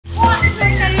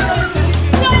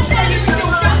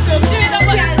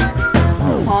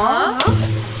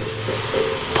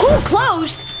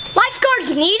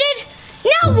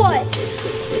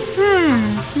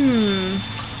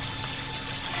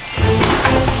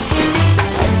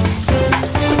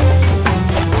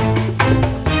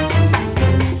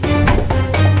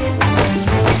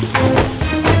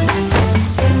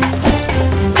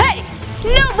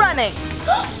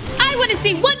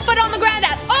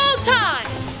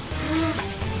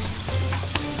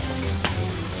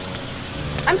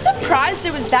surprised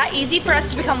it was that easy for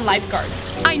us to become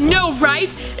lifeguards. I know, right?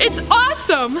 It's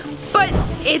awesome! But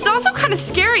it's also kind of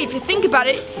scary if you think about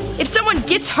it. If someone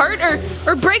gets hurt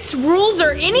or breaks rules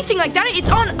or anything like that, it's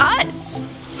on us.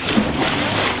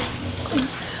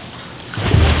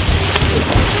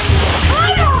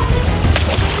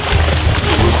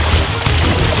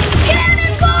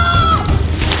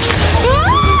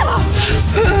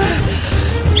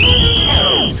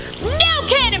 No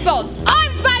cannonballs!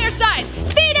 Arms by your side!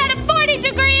 Feet at a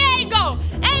 40-degree angle!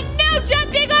 And no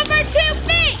jumping over 2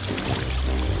 feet!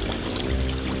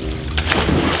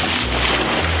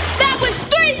 That was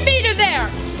 3 feet of there!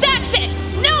 That's it!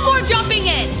 No more jumping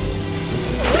in!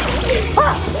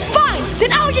 Fine!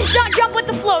 Then I'll just not jump with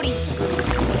the floaty.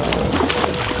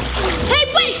 Hey,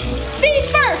 wait! Feet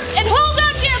first and hold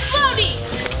on to your floaty!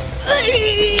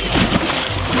 Hey,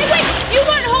 wait! You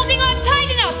weren't holding on tight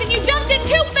enough and you jumped in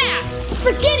too fast!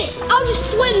 Forget it! I'll just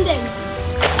swim then.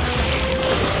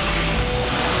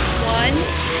 1,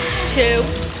 2,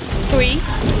 3,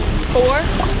 4,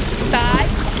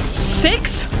 5,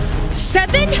 6,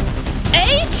 7,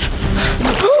 8.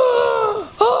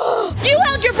 You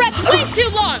held your breath way too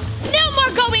long. No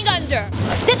more going under.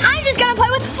 Then I'm just gonna play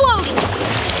with the floaties.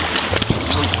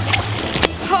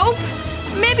 Hope,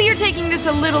 maybe you're taking this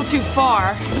a little too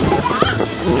far.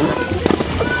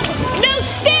 No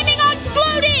standing on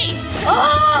floaties!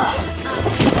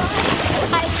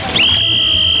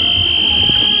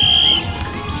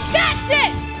 That's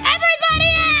it! Everybody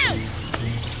out!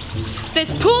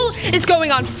 This pool is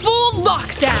going on full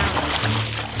lockdown.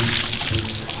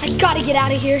 I gotta get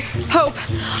out of here. Hope,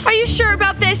 are you sure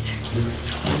about this?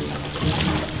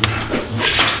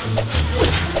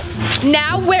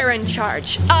 Now we're in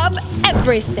charge of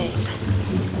everything.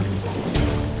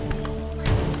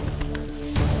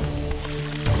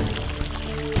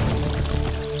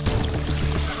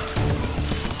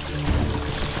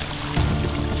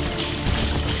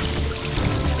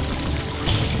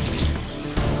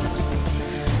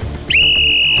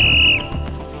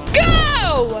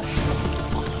 Go!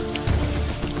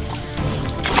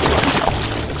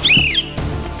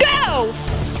 Go!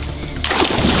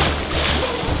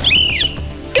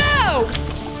 Go!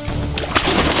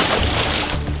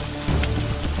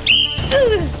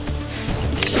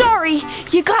 Sorry,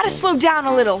 you gotta slow down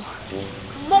a little.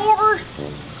 More.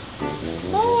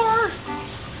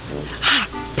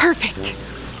 Perfect.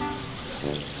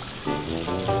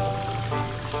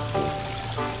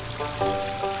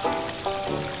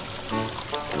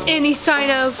 Any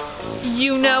sign of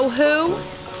you know who?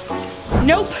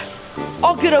 Nope.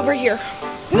 All good over here.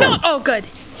 Not all good.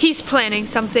 He's planning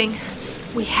something.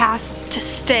 We have to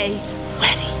stay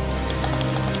ready.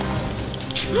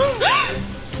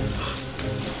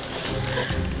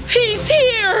 He's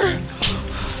here!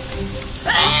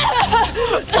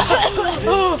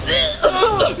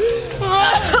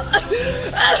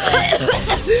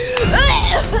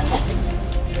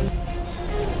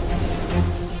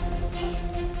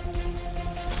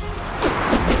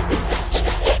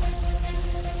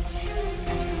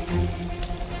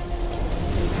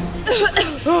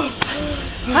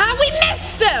 We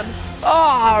missed him!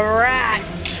 Oh,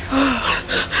 rats.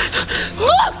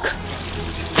 Look!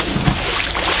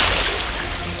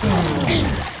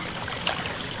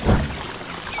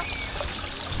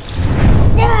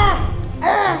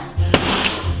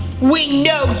 We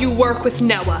know you work with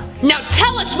Noah. Now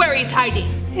tell us where he's hiding.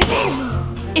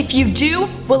 If you do,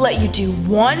 we'll let you do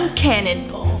 1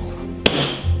 cannonball.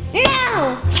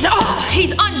 No! Oh,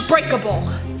 he's unbreakable.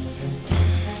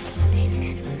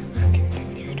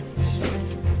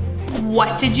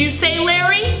 What did you say,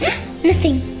 Larry?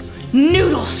 Nothing.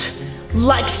 Noodles,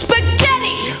 like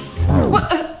spaghetti.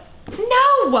 What?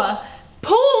 No!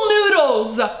 Pool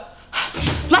noodles!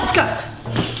 Let's go.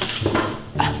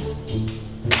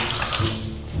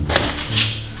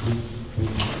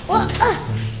 Well,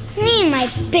 me and my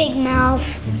big mouth.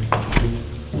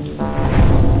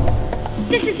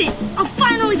 This is it. I'll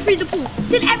finally free the pool.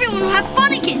 Then everyone will have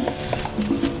fun again.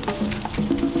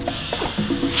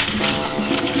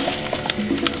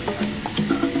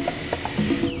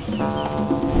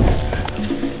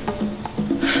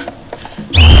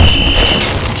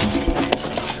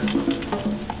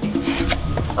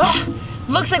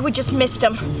 Looks like we just missed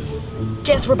him.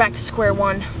 Guess we're back to square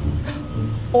one.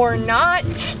 Or not.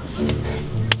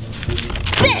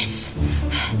 This!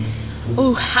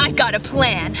 Ooh, I got a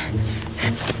plan.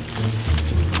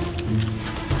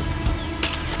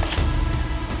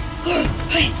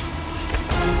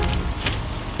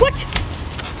 What?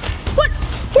 What?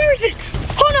 Where is it?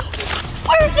 Oh no!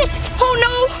 Where is it? Oh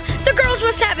no! The girls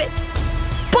must have it.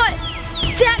 But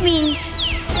that means...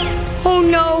 Oh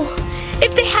no!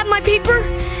 If they have my paper,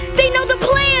 they know the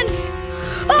plans.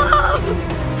 Oh!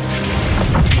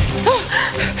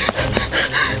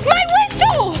 My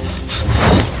whistle!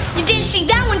 You didn't see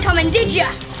that one coming, did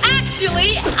ya?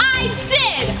 Actually, I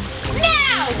did!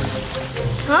 Now!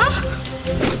 Huh?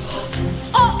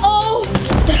 Uh-oh!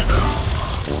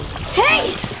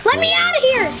 Hey, let me out of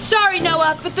here! Sorry,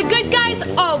 Noah, but the good guys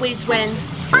always win.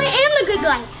 I am the good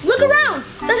guy. Look around.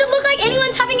 Does it look like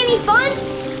anyone's having any fun?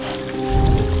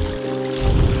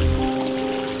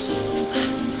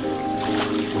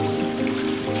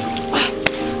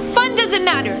 Fun doesn't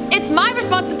matter. It's my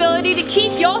responsibility to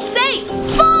keep y'all safe.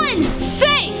 Fun!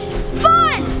 Safe!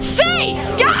 Fun! Safe!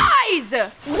 Guys!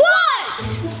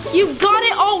 What? You got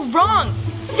it all wrong.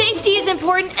 Safety is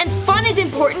important and fun is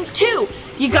important too.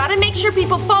 You gotta make sure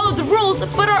people follow the rules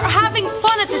but are having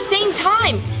fun at the same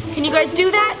time. Can you guys do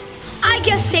that? I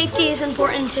guess safety is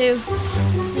important too.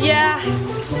 Yeah.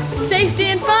 Safety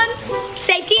and fun?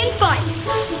 Safety and fun.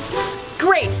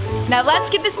 Great. Now let's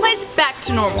get this place back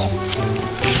to normal.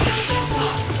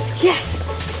 Yes.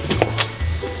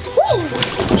 Woo!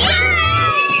 Yeah!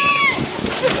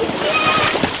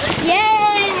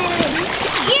 Yay!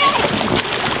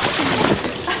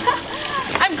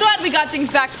 I'm glad we got things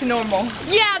back to normal.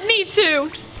 Yeah, me too.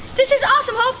 This is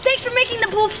awesome, Hope. Thanks for making the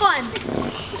pool fun.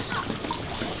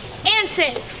 And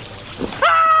safe.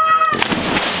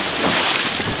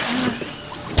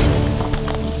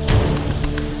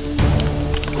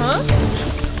 Huh?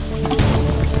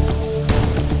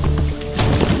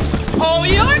 Oh,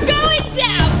 you're going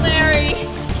down, Larry.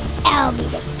 I'll be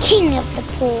the king of the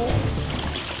pool.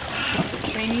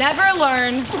 We never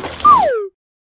learn.